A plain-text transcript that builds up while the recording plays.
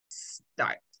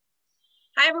start.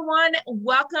 Hi, everyone.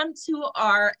 Welcome to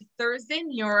our Thursday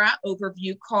Neora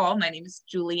Overview call. My name is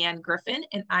Julianne Griffin,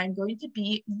 and I'm going to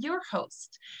be your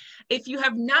host. If you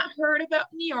have not heard about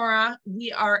Neora,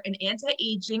 we are an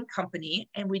anti-aging company,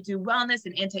 and we do wellness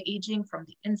and anti-aging from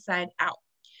the inside out.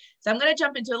 So I'm going to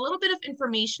jump into a little bit of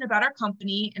information about our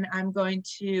company, and I'm going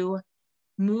to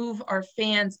move our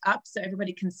fans up so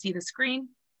everybody can see the screen.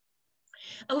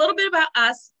 A little bit about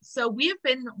us. So we have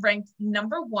been ranked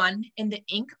 #1 in the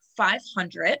Inc.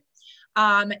 500,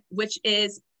 which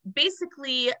is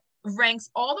basically ranks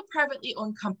all the privately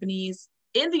owned companies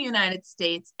in the United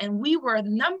States. And we were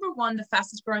 #1, the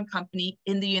fastest growing company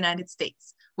in the United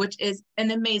States, which is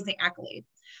an amazing accolade.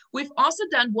 We've also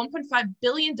done $1.5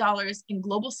 billion in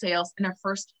global sales in our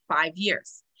first 5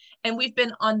 years. And we've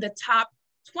been on the top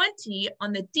 20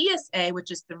 on the DSA,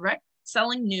 which is Direct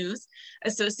Selling News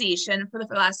Association, for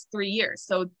the last 3 years.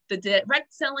 So the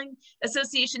Direct Selling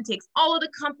Association takes all of the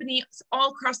companies all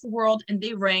across the world and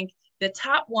they rank the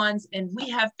top ones. And we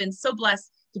have been so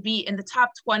blessed to be in the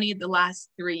top 20 the last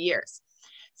 3 years.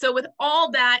 So with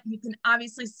all that, you can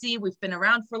obviously see we've been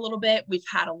around for a little bit. We've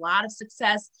had a lot of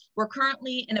success. We're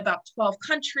currently in about 12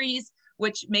 countries,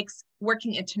 which makes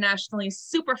working internationally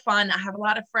super fun. I have a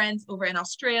lot of friends over in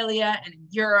Australia and in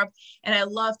Europe, and I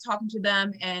love talking to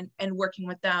them and working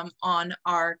with them on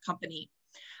our company.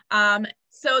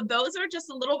 So those are just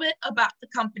a little bit about the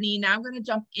company. Now I'm going to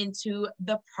jump into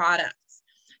the products.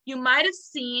 You might have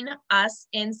seen us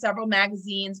in several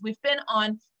magazines. We've been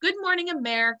on Good Morning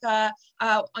America,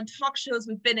 on talk shows.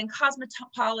 We've been in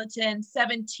Cosmopolitan,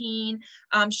 17,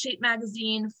 Shape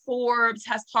Magazine, Forbes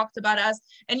has talked about us.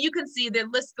 And you can see the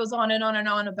list goes on and on and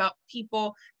on about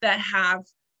people that have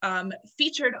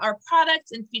featured our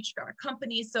products and featured our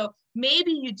company. So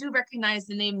maybe you do recognize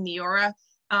the name Neora.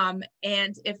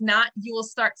 And if not, you will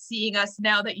start seeing us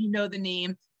now that you know the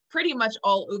name pretty much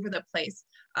all over the place.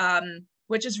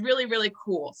 Which is really, really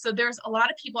cool. So there's a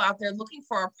lot of people out there looking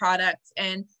for our products,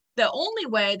 and the only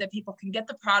way that people can get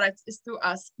the products is through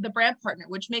us, the brand partner,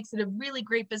 which makes it a really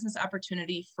great business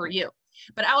opportunity for you.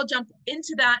 But I will jump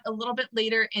into that a little bit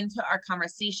later into our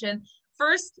conversation.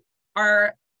 First,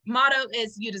 our motto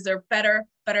is you deserve better,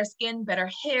 better skin, better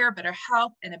hair, better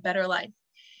health, and a better life.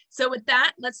 So with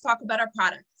that, let's talk about our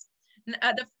products.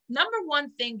 The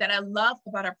 #1 thing that I love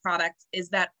about our products is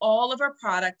that all of our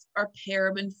products are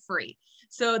paraben free.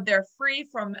 So they're free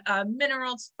from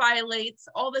minerals, phthalates,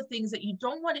 all the things that you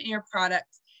don't want in your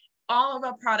products. All of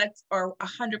our products are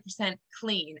 100%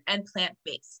 clean and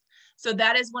plant-based. So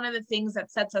that is one of the things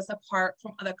that sets us apart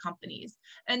from other companies.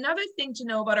 Another thing to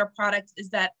know about our products is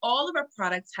that all of our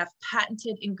products have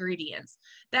patented ingredients.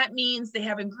 That means they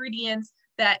have ingredients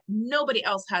that nobody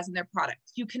else has in their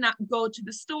products. You cannot go to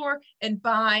the store and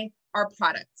buy our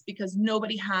products because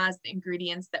nobody has the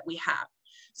ingredients that we have.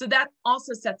 So that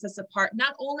also sets us apart,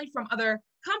 not only from other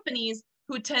companies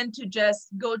who tend to just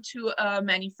go to a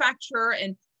manufacturer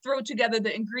and throw together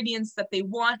the ingredients that they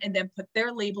want and then put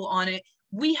their label on it.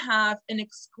 We have an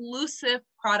exclusive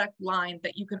product line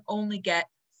that you can only get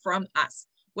from us,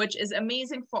 which is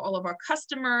amazing for all of our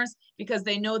customers because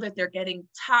they know that they're getting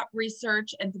top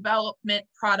research and development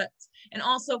products, and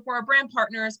also for our brand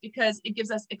partners because it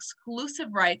gives us exclusive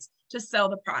rights to sell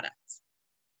the products.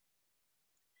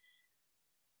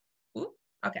 Ooh,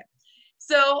 okay.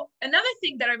 So another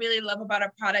thing that I really love about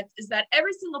our product is that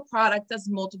every single product does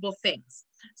multiple things.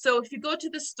 So if you go to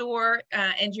the store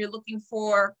and you're looking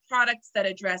for products that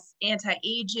address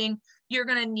anti-aging, you're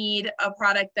going to need a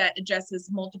product that addresses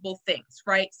multiple things,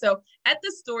 right? So at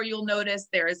the store, you'll notice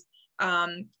there's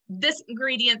this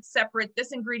ingredient separate,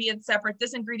 this ingredient separate,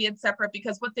 this ingredient separate,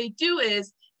 because what they do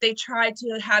is they try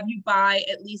to have you buy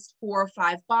at least 4 or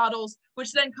 5 bottles,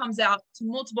 which then comes out to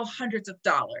multiple hundreds of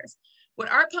dollars. What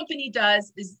our company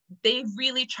does is they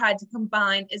really tried to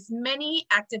combine as many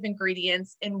active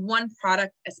ingredients in one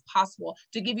product as possible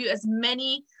to give you as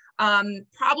many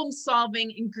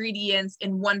problem-solving ingredients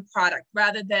in one product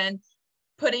rather than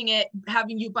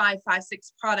having you buy 5,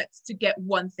 6 products to get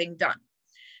one thing done.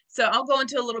 So I'll go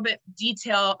into a little bit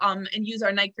detail and use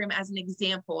our night cream as an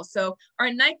example. So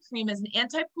our night cream is an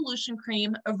anti-pollution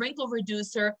cream, a wrinkle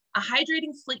reducer, a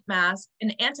hydrating sleep mask,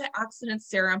 an antioxidant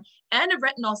serum, and a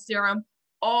retinol serum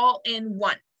all in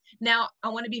one. Now, I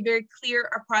want to be very clear,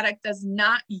 our product does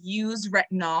not use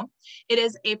retinol. It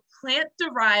is a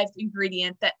plant-derived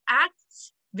ingredient that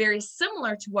acts very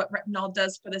similar to what retinol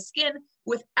does for the skin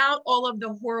without all of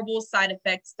the horrible side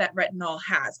effects that retinol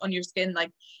has on your skin,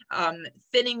 like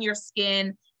thinning your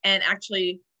skin and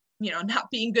actually, not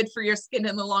being good for your skin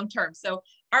in the long term. So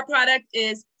Our product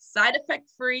is side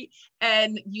effect free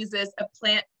and uses a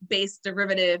plant-based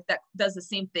derivative that does the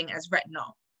same thing as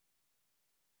retinol.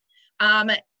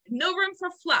 No room for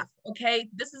fluff, okay?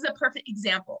 This is a perfect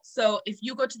example. So if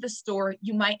you go to the store,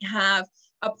 you might have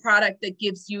a product that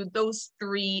gives you those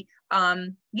three,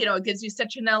 it gives you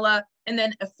citronella and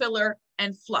then a filler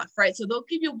and fluff, right? So they'll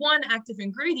give you one active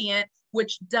ingredient,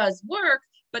 which does work,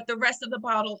 but the rest of the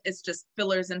bottle is just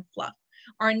fillers and fluff.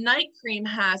 Our night cream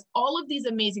has all of these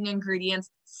amazing ingredients.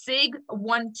 SIG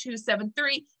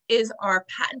 1273 is our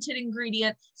patented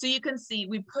ingredient. So you can see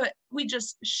we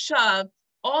just shove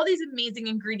all these amazing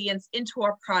ingredients into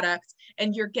our products,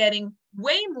 and you're getting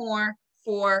way more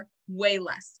for way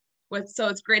less. So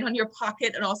it's great on your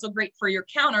pocket and also great for your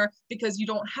counter because you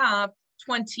don't have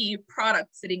 20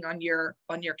 products sitting on your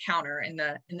counter in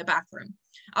the bathroom.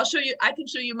 I can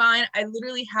show you mine. I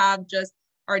literally have just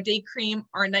our day cream,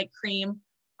 our night cream,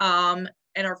 and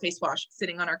our face wash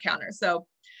sitting on our counter. So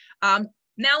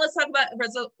now let's talk about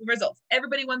results.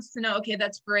 Everybody wants to know, okay,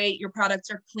 that's great. Your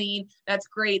products are clean. That's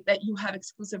great that you have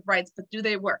exclusive rights, but do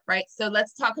they work, right? So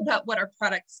let's talk about what our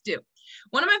products do.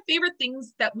 One of my favorite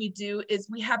things that we do is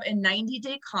we have a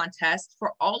 90-day contest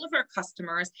for all of our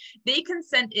customers. They can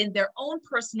send in their own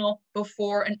personal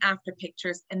before and after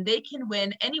pictures, and they can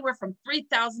win anywhere from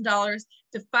 $3,000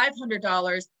 to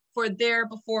 $500 for their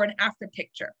before and after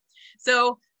picture.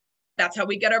 So that's how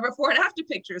we get our before and after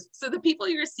pictures. So the people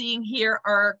you're seeing here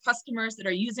are customers that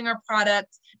are using our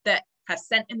products that have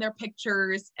sent in their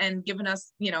pictures and given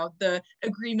us, the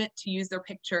agreement to use their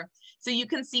picture. So you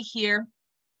can see here,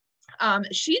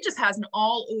 she just has an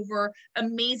all over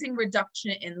amazing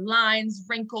reduction in lines,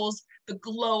 wrinkles. The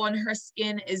glow on her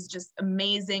skin is just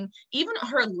amazing. Even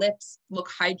her lips look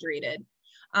hydrated.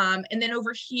 And then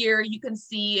over here, you can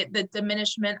see the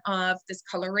diminishment of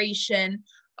discoloration.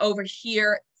 Over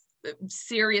here,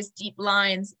 serious deep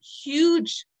lines,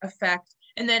 huge effect.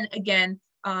 And then again,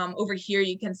 over here,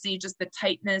 you can see just the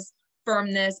tightness,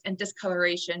 firmness, and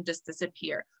discoloration just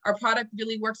disappear. Our product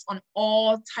really works on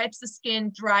all types of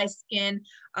skin, dry skin,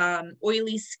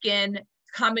 oily skin,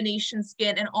 combination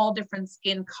skin, and all different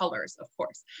skin colors, of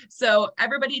course. So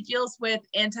everybody deals with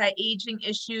anti-aging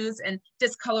issues and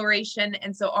discoloration.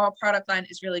 And so our product line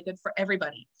is really good for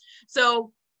everybody.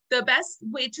 So the best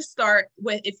way to start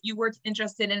with, if you were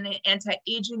interested in an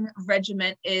anti-aging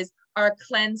regimen, is our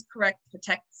Cleanse, Correct,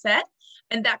 Protect set.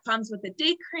 And that comes with the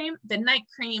day cream, the night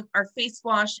cream, our face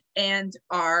wash, and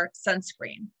our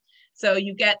sunscreen. So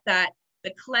you get the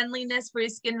cleanliness for your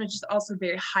skin, which is also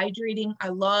very hydrating. I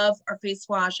love our face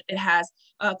wash. It has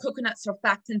coconut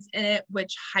surfactants in it,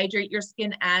 which hydrate your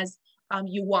skin as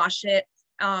you wash it.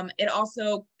 It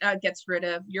also gets rid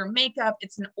of your makeup.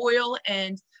 It's an oil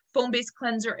and foam-based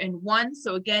cleanser in one.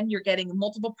 So again, you're getting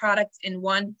multiple products in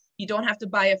one. You don't have to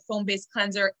buy a foam-based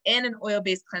cleanser and an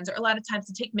oil-based cleanser. A lot of times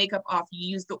to take makeup off, you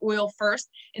use the oil first,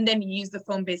 and then you use the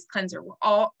foam-based cleanser.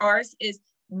 Ours is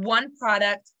one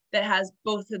product that has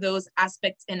both of those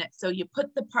aspects in it. So you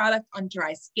put the product on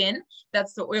dry skin.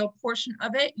 That's the oil portion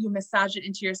of it. You massage it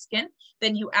into your skin.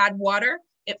 Then you add water.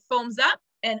 It foams up,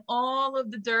 and all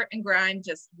of the dirt and grime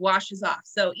just washes off.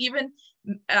 So even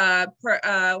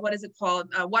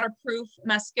waterproof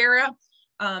mascara,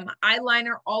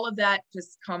 eyeliner, all of that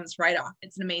just comes right off.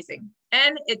 It's amazing.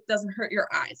 And it doesn't hurt your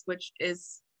eyes, which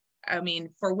is,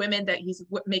 for women that use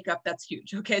makeup, that's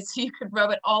huge. Okay, so you could rub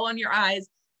it all on your eyes.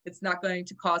 It's not going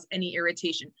to cause any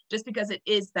irritation just because it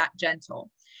is that gentle.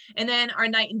 And then our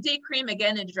night and day cream,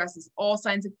 again, it addresses all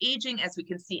signs of aging, as we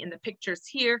can see in the pictures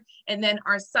here. And then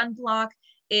our sunblock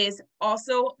is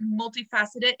also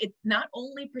multifaceted. It not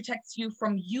only protects you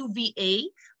from UVA,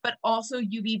 but also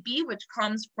UVB, which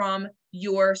comes from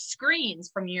your screens,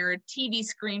 from your TV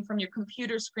screen, from your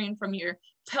computer screen, from your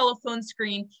telephone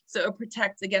screen. So it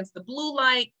protects against the blue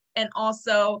light and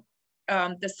also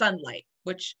the sunlight,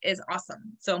 which is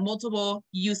awesome. So multiple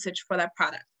usage for that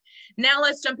product. Now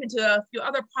let's jump into a few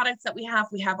other products that we have.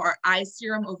 We have our eye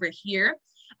serum over here.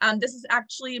 This is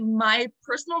actually my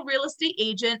personal real estate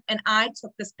agent, and I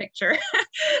took this picture.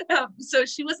 So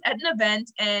she was at an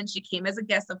event and she came as a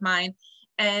guest of mine.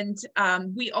 And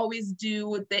we always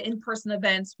do the in-person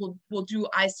events. We'll do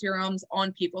eye serums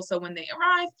on people. So when they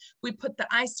arrive, we put the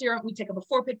eye serum, we take a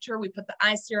before picture, we put the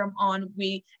eye serum on,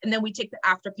 and then we take the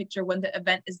after picture when the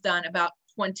event is done, about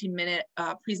 20-minute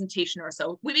presentation or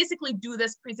so. We basically do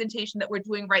this presentation that we're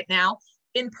doing right now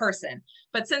in person.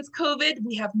 But since COVID,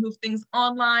 we have moved things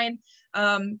online.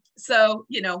 So,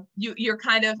 you're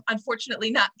kind of unfortunately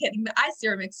not getting the eye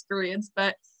serum experience,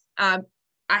 but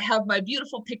I have my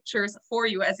beautiful pictures for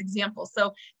you as examples.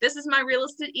 So this is my real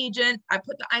estate agent. I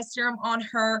put the eye serum on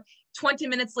her. 20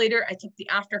 minutes later, I took the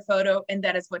after photo, and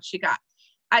that is what she got.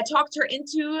 I talked her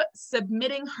into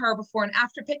submitting her before and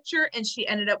after picture, and she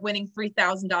ended up winning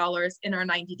 $3,000 in our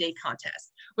 90-day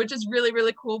contest, which is really,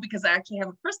 really cool because I actually have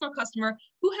a personal customer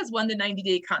who has won the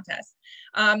 90-day contest.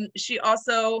 She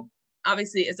also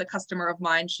obviously is a customer of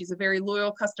mine. She's a very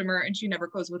loyal customer, and she never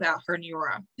goes without her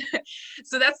Neora.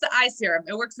 So that's the eye serum.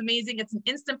 It works amazing. It's an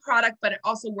instant product, but it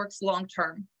also works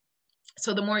long-term.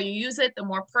 So the more you use it, the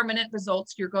more permanent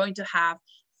results you're going to have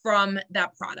from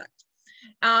that product.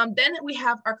 Then we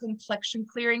have our complexion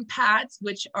clearing pads,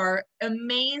 which are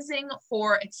amazing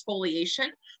for exfoliation.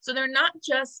 So they're not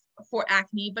just for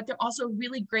acne, but they're also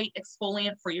really great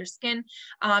exfoliant for your skin.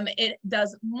 It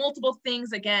does multiple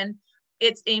things. Again,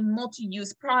 it's a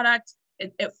multi-use product.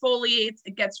 It exfoliates,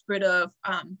 it gets rid of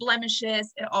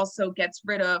blemishes. It also gets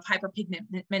rid of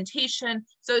hyperpigmentation.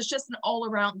 So it's just an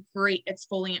all-around great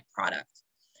exfoliant product.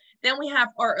 Then we have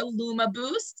our Illuma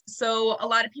Boost. So a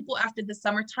lot of people after the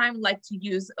summertime like to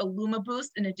use Illuma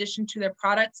Boost in addition to their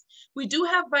products. We do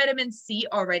have vitamin C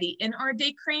already in our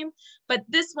day cream, but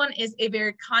this one is a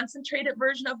very concentrated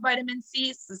version of vitamin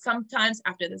C. So sometimes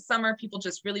after the summer, people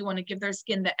just really want to give their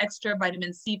skin the extra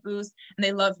vitamin C boost, and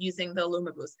they love using the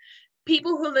Illuma Boost.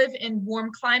 People who live in warm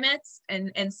climates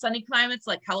and sunny climates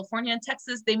like California and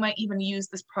Texas, they might even use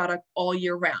this product all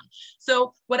year round.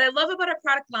 So what I love about our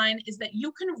product line is that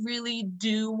you can really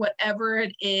do whatever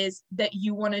it is that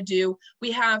you want to do.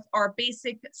 We have our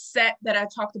basic set that I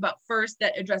talked about first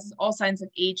that addresses all signs of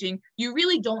aging. You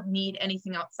really don't need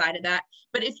anything outside of that.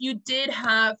 But if you did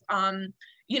have,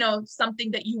 you know, something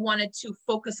that you wanted to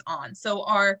focus on. So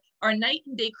our night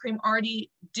and day cream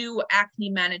already do acne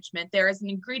management. There is an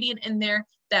ingredient in there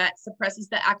that suppresses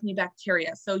the acne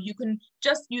bacteria. So you can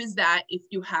just use that if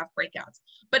you have breakouts.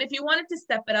 But if you wanted to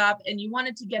step it up and you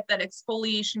wanted to get that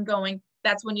exfoliation going,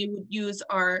 that's when you would use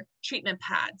our treatment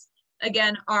pads.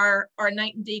 Again, our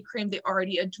night and day cream, they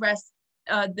already address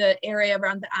the area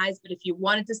around the eyes. But if you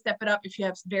wanted to step it up, if you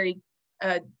have very,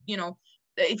 you know,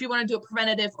 if you want to do a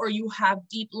preventative or you have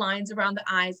deep lines around the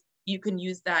eyes, you can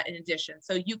use that in addition.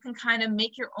 So you can kind of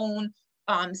make your own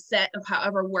set of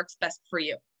however works best for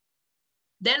you.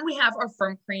 Then we have our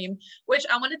firm cream, which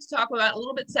I wanted to talk about a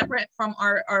little bit separate from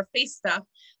our face stuff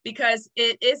because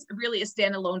it is really a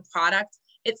standalone product.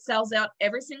 It sells out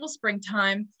every single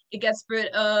springtime. It gets rid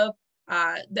of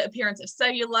the appearance of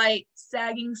cellulite,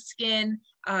 sagging skin.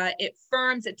 It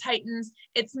firms, it tightens.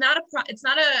 It's not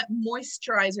a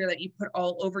moisturizer that you put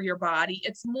all over your body.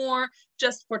 It's more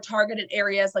just for targeted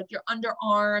areas like your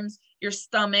underarms, your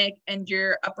stomach, and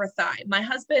your upper thigh. My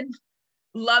husband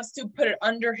loves to put it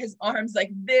under his arms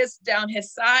like this, down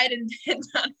his side and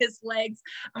down his legs.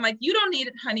 I'm like, you don't need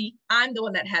it, honey. I'm the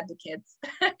one that had the kids.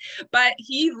 But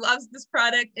he loves this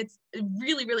product. It's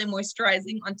really, really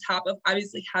moisturizing on top of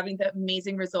obviously having the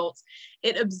amazing results.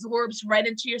 It absorbs right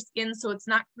into your skin, so it's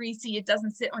not greasy. It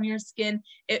doesn't sit on your skin.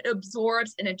 It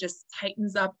absorbs and it just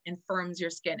tightens up and firms your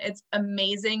skin. It's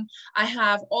amazing. I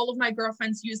have all of my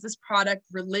girlfriends use this product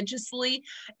religiously,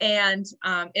 and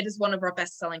it is one of our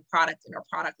best-selling products in our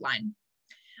product line.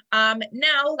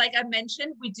 Now, like I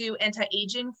mentioned, we do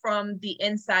anti-aging from the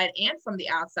inside and from the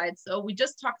outside. So we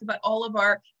just talked about all of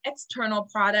our external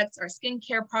products, our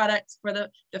skincare products for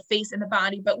the face and the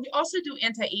body, but we also do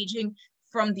anti-aging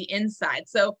from the inside.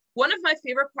 So one of my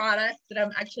favorite products that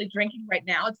I'm actually drinking right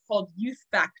now, it's called Youth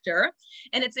Factor,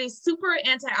 and it's a super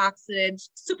antioxidant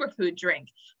superfood drink.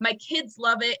 My kids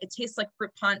love it. It tastes like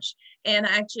fruit punch. And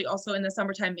I actually also in the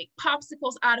summertime make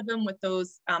popsicles out of them with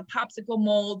those popsicle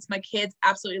molds. My kids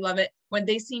absolutely love it. When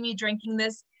they see me drinking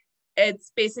this,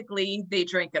 it's basically they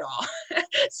drink it all.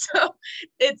 So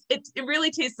it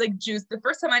really tastes like juice. The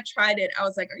first time I tried it, I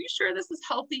was like, are you sure this is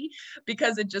healthy?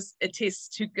 Because it tastes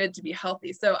too good to be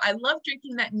healthy. So I love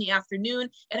drinking that in the afternoon.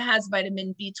 It has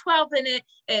vitamin B12 in it.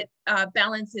 It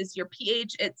balances your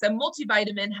pH. It's a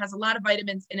multivitamin, has a lot of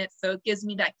vitamins in it. So it gives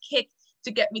me that kick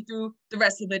to get me through the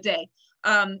rest of the day.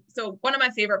 So one of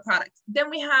my favorite products. Then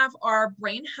we have our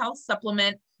brain health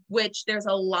supplement, which there's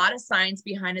a lot of science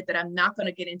behind it that I'm not going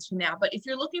to get into now. But if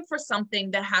you're looking for something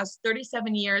that has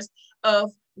 37 years of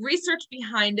research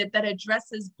behind it that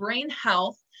addresses brain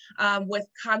health with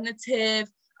cognitive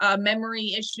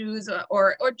memory issues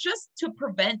or just to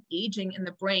prevent aging in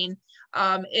the brain,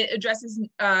 it addresses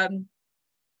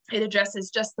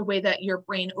just the way that your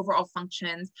brain overall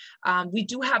functions. We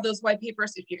do have those white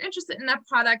papers. If you're interested in that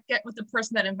product, get with the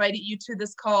person that invited you to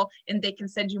this call and they can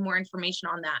send you more information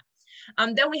on that.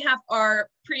 Then we have our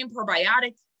pre and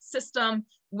probiotic system,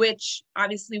 which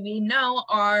obviously we know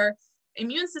our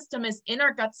immune system is in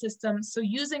our gut system. So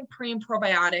using pre and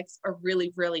probiotics are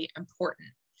really, really important.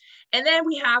 And then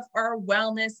we have our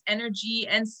wellness, energy,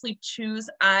 and sleep chews.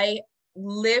 I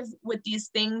live with these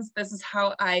things. This is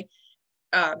how I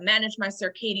manage my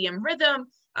circadian rhythm.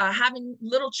 Having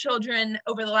little children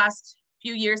over the last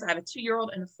few years, I have a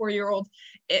 2-year-old and a 4-year-old.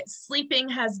 Sleeping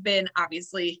has been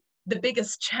obviously the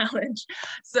biggest challenge.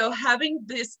 So having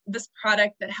this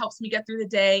product that helps me get through the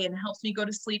day and helps me go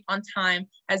to sleep on time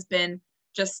has been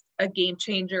just a game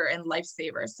changer and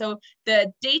lifesaver. So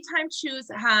the daytime chews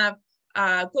have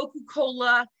Goku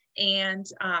Cola and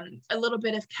a little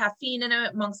bit of caffeine in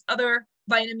it, amongst other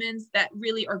vitamins that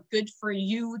really are good for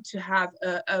you to have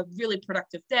a really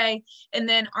productive day. And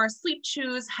then our sleep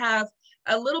chews have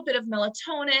a little bit of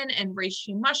melatonin and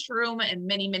reishi mushroom and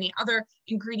many, many other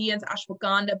ingredients,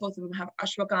 ashwagandha. Both of them have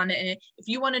ashwagandha in it. If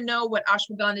you want to know what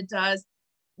ashwagandha does,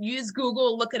 use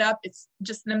Google, look it up. It's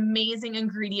just an amazing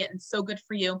ingredient and so good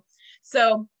for you.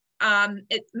 So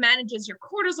it manages your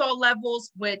cortisol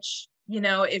levels, which, you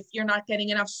know, if you're not getting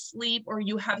enough sleep or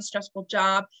you have a stressful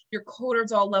job, your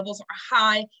cortisol levels are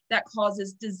high. That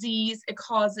causes disease. It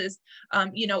causes,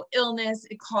 you know, illness.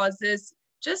 It causes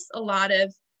just a lot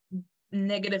of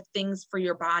negative things for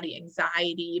your body,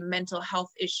 anxiety, mental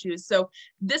health issues. So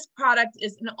this product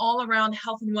is an all-around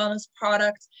health and wellness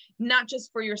product, not just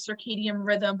for your circadian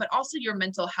rhythm, but also your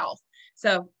mental health.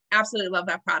 So absolutely love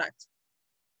that product.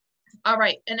 All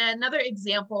right, and another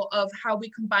example of how we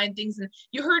combine things, and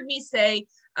you heard me say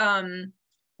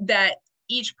that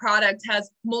each product has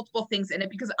multiple things in it,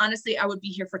 because honestly, I would be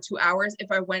here for 2 hours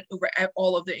if I went over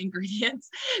all of the ingredients.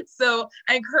 So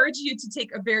I encourage you to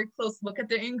take a very close look at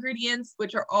the ingredients,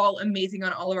 which are all amazing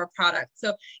on all of our products.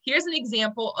 So here's an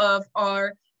example of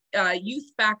our Youth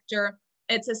Factor.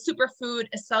 It's a superfood,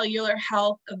 a cellular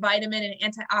health, a vitamin, an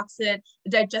antioxidant, a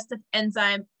digestive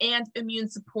enzyme, and immune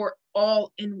support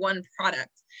all in one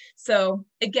product. So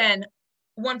again,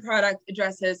 one product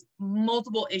addresses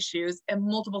multiple issues and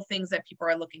multiple things that people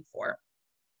are looking for.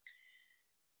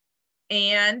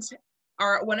 And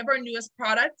one of our newest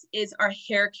products is our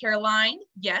hair care line.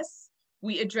 Yes,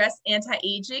 we address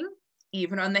anti-aging,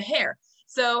 even on the hair.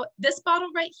 So this bottle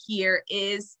right here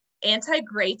is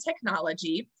anti-gray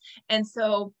technology. And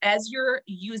so as you're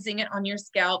using it on your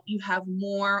scalp, you have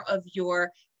more of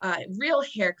your real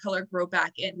hair color grow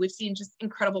back in. We've seen just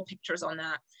incredible pictures on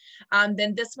that.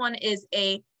 Then this one is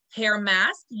a hair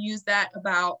mask. Use that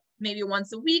about maybe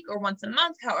once a week or once a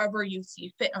month, however you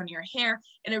see fit on your hair.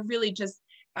 And it really just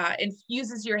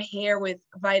infuses your hair with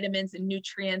vitamins and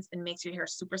nutrients and makes your hair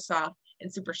super soft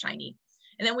and super shiny.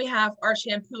 And then we have our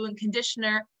shampoo and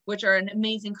conditioner, which are an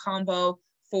amazing combo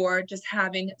for just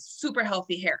having super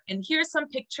healthy hair. And here's some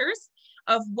pictures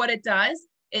of what it does.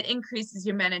 It increases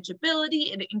your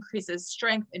manageability, it increases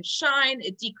strength and shine,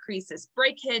 it decreases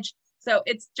breakage. So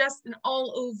it's just an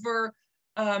all over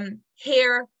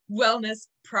hair wellness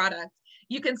product.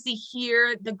 You can see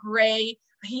here the gray.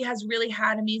 He has really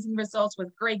had amazing results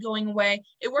with gray going away.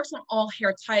 It works on all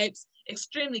hair types,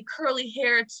 extremely curly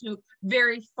hair to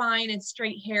very fine and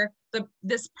straight hair.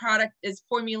 This product is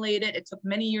formulated. It took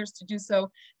many years to do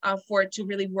so for it to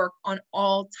really work on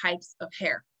all types of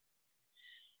hair.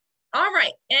 All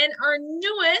right, and our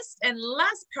newest and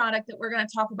last product that we're going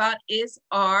to talk about is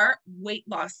our weight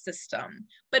loss system.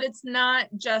 But it's not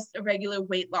just a regular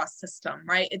weight loss system,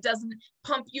 right? It doesn't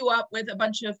pump you up with a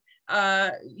bunch of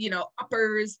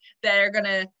uppers that are going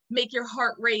to make your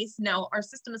heart race. No, our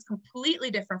system is completely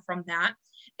different from that.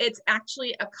 It's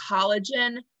actually a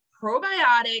collagen,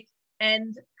 probiotic,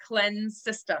 and cleanse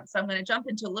system. So I'm going to jump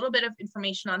into a little bit of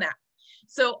information on that.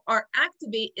 So our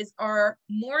Activate is our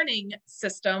morning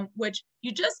system, which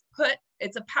you just put,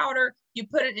 it's a powder, you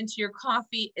put it into your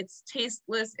coffee, it's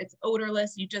tasteless, it's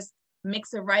odorless, you just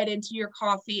mix it right into your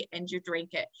coffee and you drink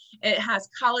it. It has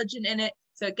collagen in it,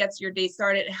 so it gets your day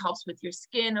started. It helps with your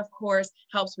skin, of course,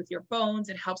 helps with your bones,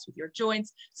 it helps with your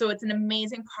joints. So it's an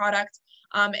amazing product.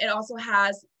 It also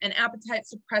has an appetite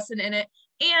suppressant in it,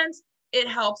 and it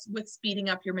helps with speeding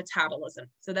up your metabolism.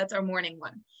 So that's our morning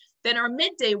one. Then our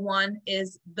midday one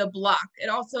is the block. It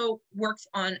also works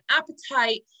on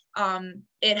appetite.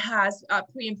 It has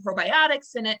pre and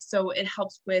probiotics in it, so it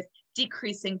helps with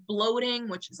decreasing bloating,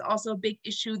 which is also a big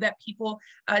issue that people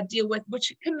deal with,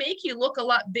 which can make you look a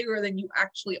lot bigger than you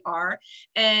actually are.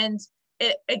 And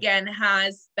it, again,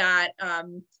 has that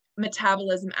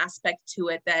metabolism aspect to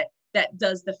it that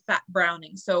does the fat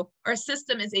browning. So our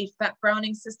system is a fat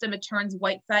browning system. It turns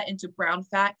white fat into brown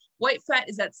fat. White fat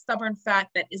is that stubborn fat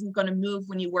that isn't going to move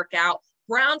when you work out.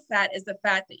 Brown fat is the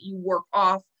fat that you work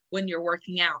off when you're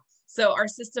working out. So our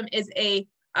system is a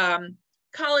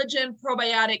collagen,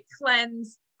 probiotic,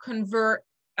 cleanse, convert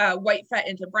white fat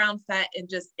into brown fat,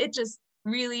 and it just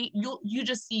really, you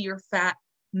just see your fat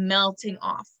melting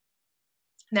off.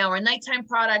 Now, our nighttime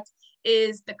product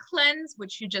is the cleanse,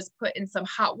 which you just put in some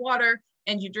hot water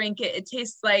and you drink it. It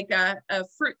tastes like a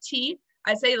fruit tea.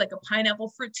 I say like a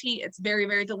pineapple fruit tea. It's very,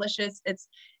 very delicious. It's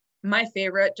my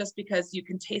favorite just because you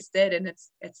can taste it and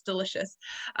it's delicious.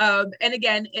 And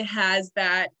again, it has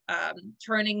that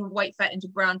turning white fat into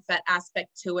brown fat aspect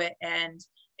to it. And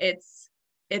it's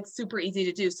super easy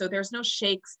to do. So there's no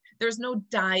shakes, there's no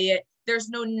diet, there's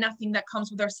no nothing that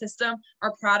comes with our system.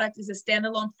 Our product is a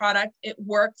standalone product. It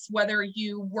works whether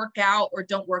you work out or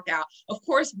don't work out. Of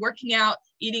course, working out,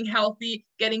 eating healthy,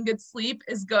 getting good sleep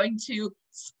is going to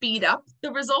speed up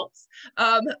the results.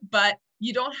 But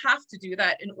you don't have to do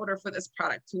that in order for this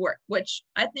product to work, which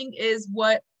I think is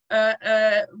what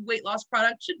a weight loss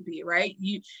product should be, right?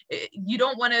 You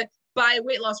don't want to buy a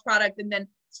weight loss product and then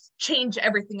change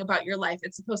everything about your life.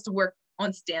 It's supposed to work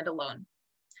on standalone.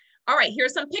 All right,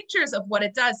 here's some pictures of what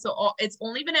it does. So it's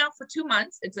only been out for 2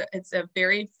 months. It's a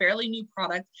fairly new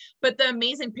product, but the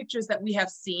amazing pictures that we have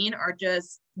seen are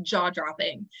just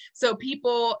jaw-dropping. So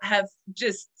people have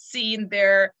just seen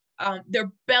their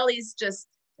bellies, just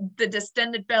the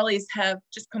distended bellies have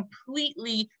just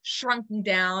completely shrunken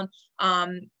down.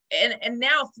 And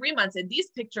now 3 months, and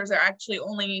these pictures are actually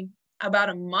only about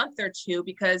a month or two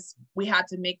because we had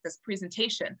to make this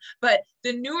presentation. But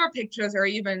the newer pictures are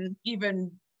even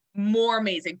more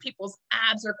amazing. People's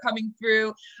abs are coming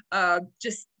through.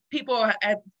 Just people,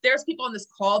 there's people on this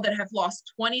call that have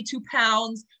lost 22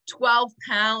 pounds, 12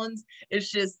 pounds.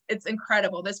 It's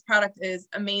incredible. This product is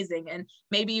amazing. And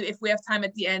maybe if we have time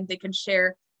at the end, they can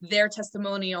share their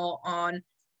testimonial on,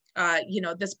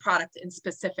 this product in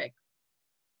specific.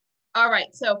 All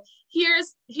right, so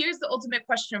here's the ultimate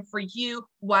question for you.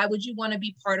 Why would you want to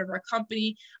be part of our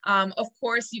company? Of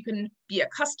course, you can be a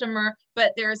customer,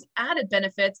 but there's added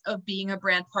benefits of being a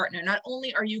brand partner. Not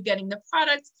only are you getting the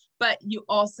product, but you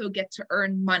also get to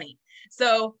earn money.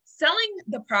 So selling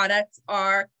the products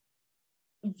are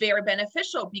very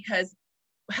beneficial because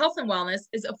health and wellness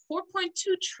is a $4.2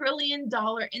 trillion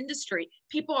industry.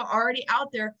 People are already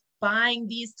out there buying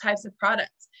these types of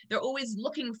products. They're always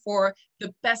looking for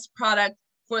the best product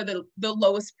for the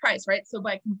lowest price, right? So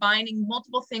by combining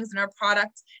multiple things in our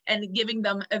products and giving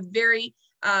them a very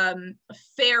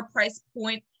fair price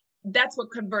point, that's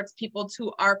what converts people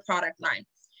to our product line.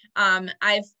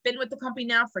 I've been with the company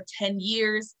now for 10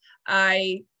 years.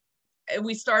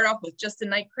 We started off with just a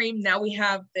night cream. Now we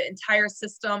have the entire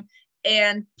system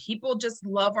and people just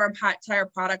love our entire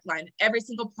product line. Every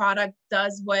single product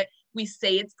does what we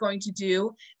say it's going to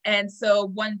do. And so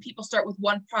when people start with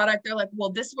one product, they're like, well,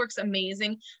 this works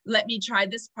amazing. Let me try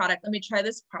this product. Let me try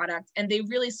this product. And they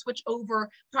really switch over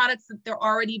products that they're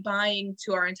already buying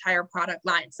to our entire product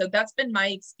line. So that's been my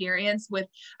experience with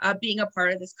being a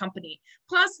part of this company.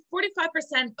 Plus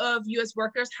 45% of US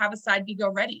workers have a side gig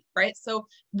already, right? So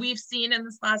we've seen in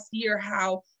this last year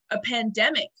how a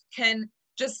pandemic can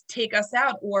just take us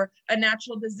out, or a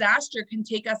natural disaster can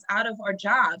take us out of our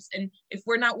jobs. And if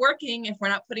we're not working, if we're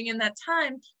not putting in that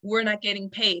time, we're not getting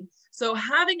paid. So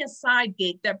having a side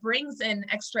gig that brings in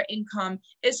extra income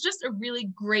is just a really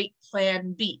great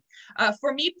plan B.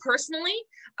 For me personally,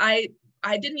 I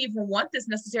didn't even want this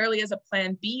necessarily as a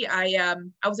plan B. I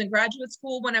was in graduate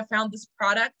school when I found this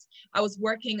product. I was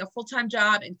working a full-time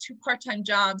job and 2 part-time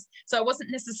jobs. So I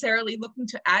wasn't necessarily looking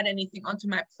to add anything onto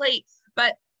my plate,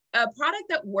 but a product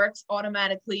that works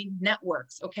automatically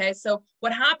networks. Okay. So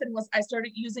what happened was I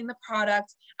started using the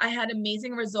product. I had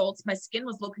amazing results. My skin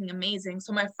was looking amazing.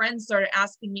 So my friends started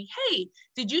asking me, hey,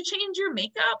 did you change your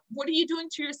makeup? What are you doing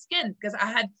to your skin? Because I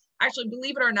had actually,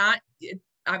 believe it or not,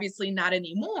 obviously not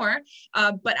anymore,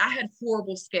 but I had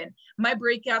horrible skin. My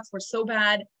breakouts were so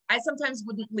bad. I sometimes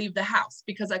wouldn't leave the house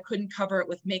because I couldn't cover it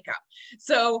with makeup.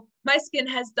 So my skin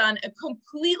has done a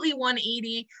completely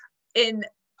 180 in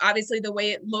obviously the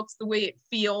way it looks, the way it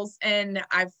feels. And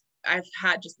I've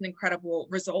had just an incredible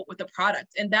result with the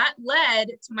product. And that led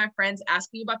to my friends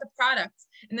asking about the products.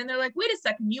 And then they're like, wait a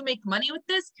second, you make money with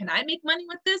this? Can I make money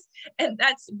with this? And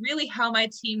that's really how my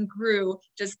team grew,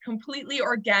 just completely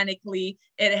organically.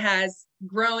 It has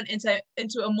grown into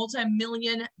a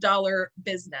multi-million-dollar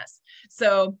business.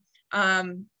 So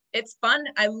it's fun.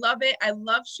 I love it. I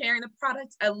love sharing the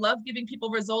products. I love giving people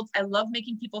results. I love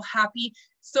making people happy.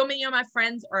 So many of my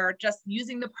friends are just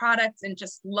using the products and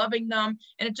just loving them.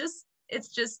 And it's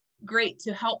just great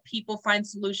to help people find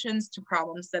solutions to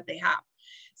problems that they have.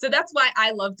 So that's why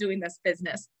I love doing this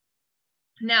business.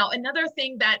 Now, another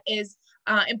thing that is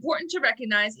important to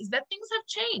recognize is that things have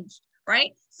changed,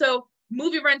 right? So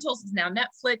movie rentals is now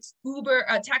Netflix, Uber,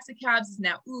 taxi cabs is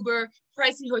now Uber,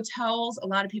 pricey hotels. A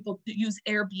lot of people use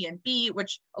Airbnb,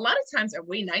 which a lot of times are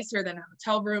way nicer than a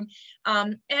hotel room.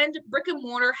 And brick and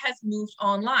mortar has moved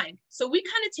online. So we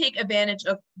kind of take advantage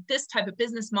of this type of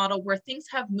business model where things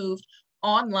have moved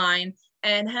online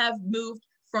and have moved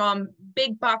from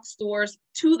big box stores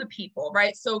to the people,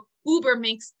 right? So Uber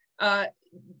makes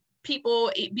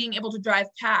people being able to drive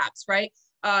cabs, right?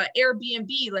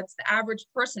 Airbnb lets the average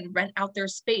person rent out their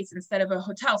space instead of a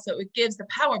hotel. So it gives the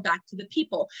power back to the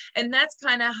people. And that's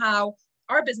kind of how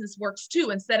our business works too.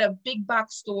 Instead of big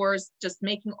box stores just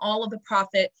making all of the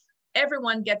profit,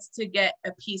 everyone gets to get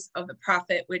a piece of the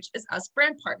profit, which is us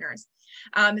brand partners.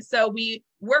 So we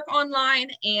work online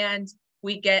and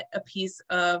we get a piece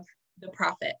of the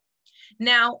profit.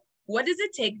 Now, what does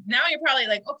it take? Now you're probably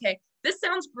like, okay, this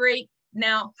sounds great.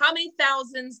 Now, how many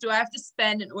thousands do I have to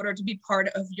spend in order to be part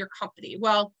of your company?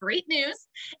 Well, great news.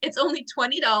 It's only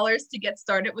 $20 to get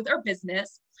started with our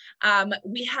business.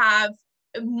 We have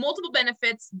multiple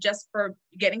benefits just for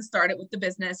getting started with the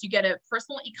business. You get a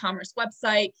personal e-commerce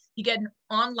website, you get an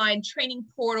online training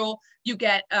portal, you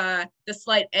get the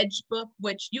Slight Edge book,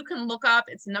 which you can look up.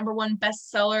 It's the #1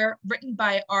 bestseller written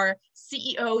by our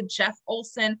CEO, Jeff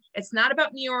Olson. It's not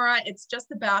about Neora, it's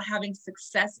just about having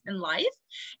success in life.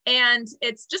 And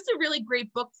it's just a really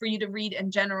great book for you to read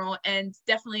in general, and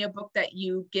definitely a book that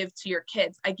you give to your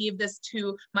kids. I gave this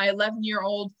to my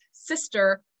 11-year-old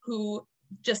sister who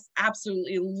just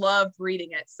absolutely loved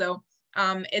reading it. So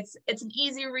it's an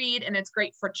easy read and it's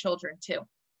great for children too.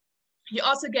 You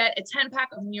also get a 10-pack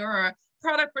of Neora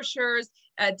product brochures,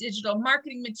 digital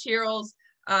marketing materials,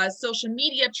 social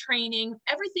media training,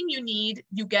 everything you need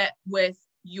you get with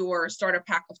your starter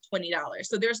pack of $20.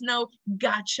 So there's no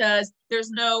gotchas,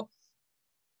 there's no,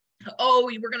 oh,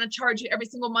 we're going to charge you every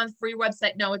single month for your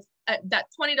website. No, it's that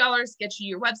 $20 gets you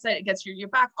your website, it gets you your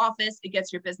back office, it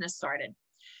gets your business started.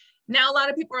 Now, a lot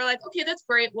of people are like, okay, that's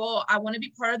great. Well, I want to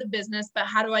be part of the business, but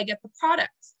how do I get the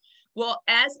products? Well,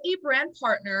 as a brand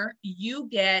partner, you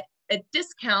get a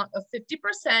discount of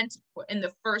 50% in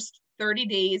the first 30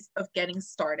 days of getting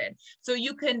started. So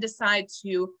you can decide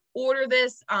to order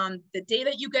this the day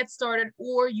that you get started,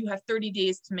 or you have 30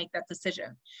 days to make that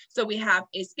decision. So we have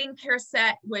a skincare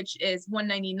set, which is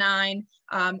 $199,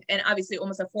 and obviously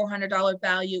almost a $400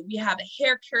 value. We have a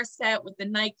hair care set with the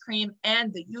night cream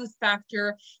and the youth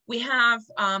factor. We have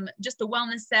just a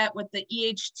wellness set with the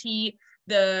EHT,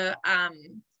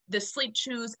 the sleep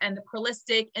chews and the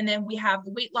Prolistic. And then we have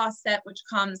the weight loss set, which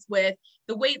comes with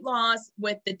the weight loss,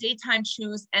 with the daytime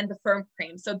chews and the firm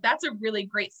cream. So that's a really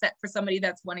great set for somebody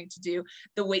that's wanting to do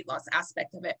the weight loss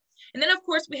aspect of it. And then of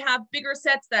course we have bigger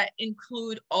sets that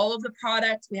include all of the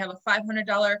products. We have a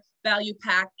 $500 value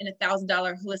pack and a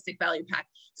 $1,000 holistic value pack.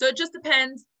 So it just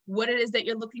depends what it is that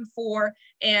you're looking for.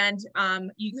 And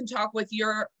you can talk with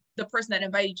the person that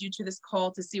invited you to this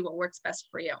call to see what works best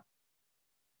for you.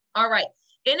 All right.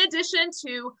 In addition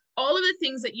to all of the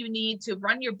things that you need to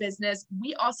run your business,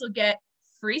 we also get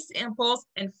free samples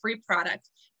and free product.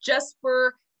 Just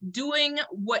for doing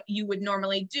what you would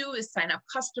normally do is sign up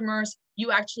customers.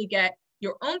 You actually get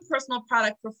your own personal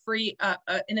product for free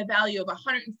in a value of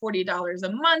 $140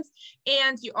 a month.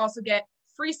 And you also get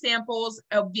free samples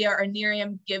via our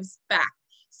Neorium Gives Back.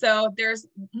 So there's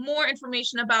more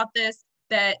information about this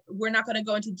that we're not going to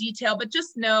go into detail, but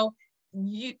just know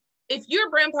if you're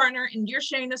a brand partner and you're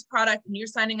sharing this product and you're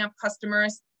signing up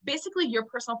customers, basically your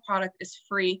personal product is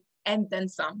free and then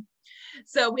some.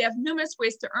 So we have numerous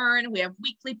ways to earn. We have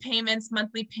weekly payments,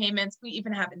 monthly payments. We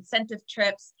even have incentive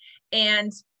trips.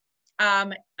 And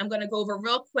I'm going to go over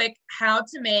real quick how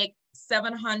to make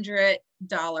 $700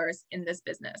 in this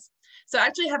business. So I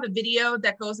actually have a video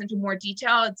that goes into more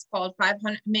detail. It's called how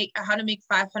to make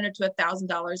 $500 to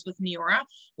 $1,000 with Neora,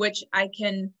 which I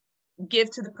can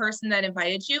give to the person that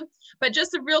invited you. But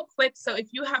just a real quick, so if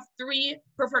you have 3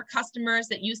 preferred customers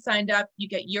that you signed up, you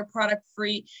get your product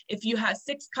free. If you have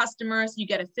 6 customers, you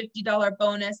get a $50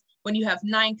 bonus. When you have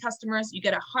 9 customers, you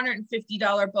get a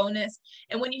 $150 bonus.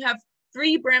 And when you have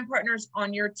 3 brand partners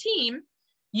on your team,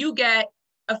 you get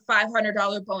a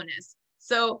 $500 bonus.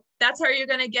 So that's how you're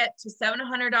going to get to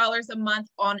 $700 a month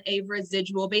on a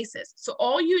residual basis. So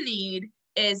all you need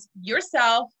is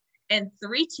yourself and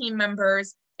 3 team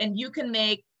members, and you can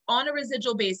make on a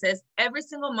residual basis every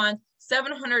single month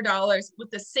 $700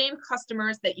 with the same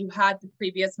customers that you had the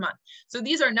previous month. So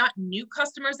these are not new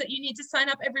customers that you need to sign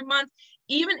up every month.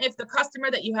 Even if the customer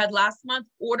that you had last month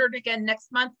ordered again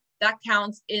next month, that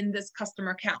counts in this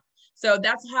customer count. So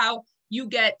that's how you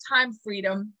get time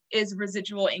freedom, is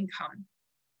residual income.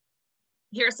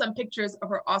 Here are some pictures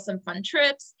of our awesome fun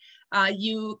trips.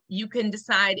 You can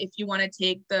decide if you want to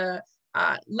take the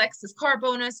Lexus car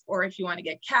bonus or if you want to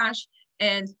get cash.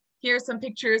 And here's some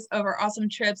pictures of our awesome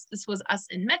trips. This was us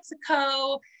in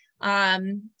Mexico.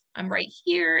 I'm right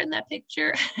here in that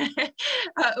picture. It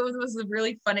was a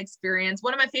really fun experience.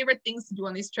 One of my favorite things to do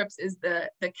on these trips is the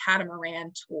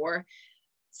catamaran tour.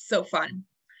 So fun.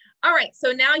 All right,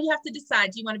 so now you have to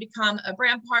decide, do you want to become a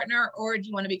brand partner or do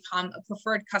you want to become a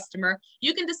preferred customer?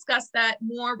 You can discuss that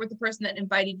more with the person that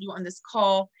invited you on this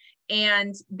call,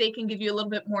 and they can give you a little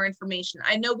bit more information.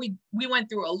 I know we went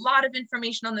through a lot of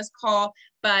information on this call,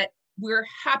 but we're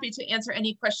happy to answer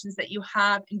any questions that you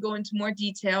have and go into more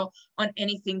detail on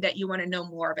anything that you want to know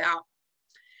more about.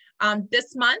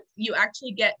 This month, you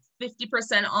actually get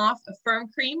 50% off a firm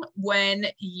cream when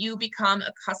you become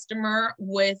a customer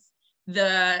with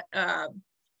the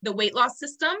weight loss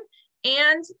system,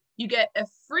 and you get a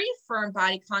free firm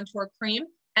body contour cream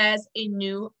as a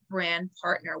new brand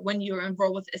partner when you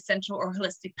enroll with Essential or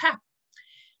Holistic Pack.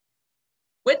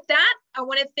 With that, I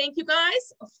want to thank you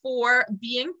guys for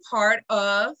being part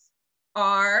of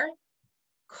our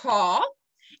call.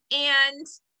 And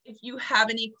if you have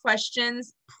any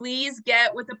questions, please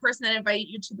get with the person that invited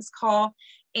you to this call,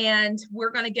 and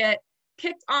we're going to get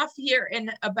kicked off here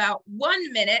in about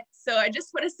 1 minute. So I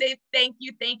just want to say thank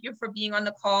you for being on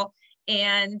the call.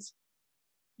 And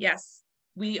yes,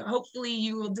 hopefully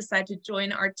you will decide to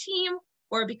join our team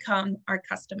or become our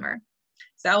customer.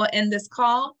 So I will end this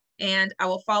call and I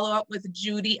will follow up with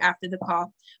Judy after the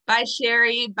call. Bye,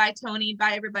 Sherry. Bye, Tony.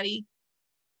 Bye, everybody.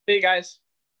 Hey, guys.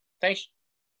 Thanks,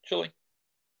 Julie.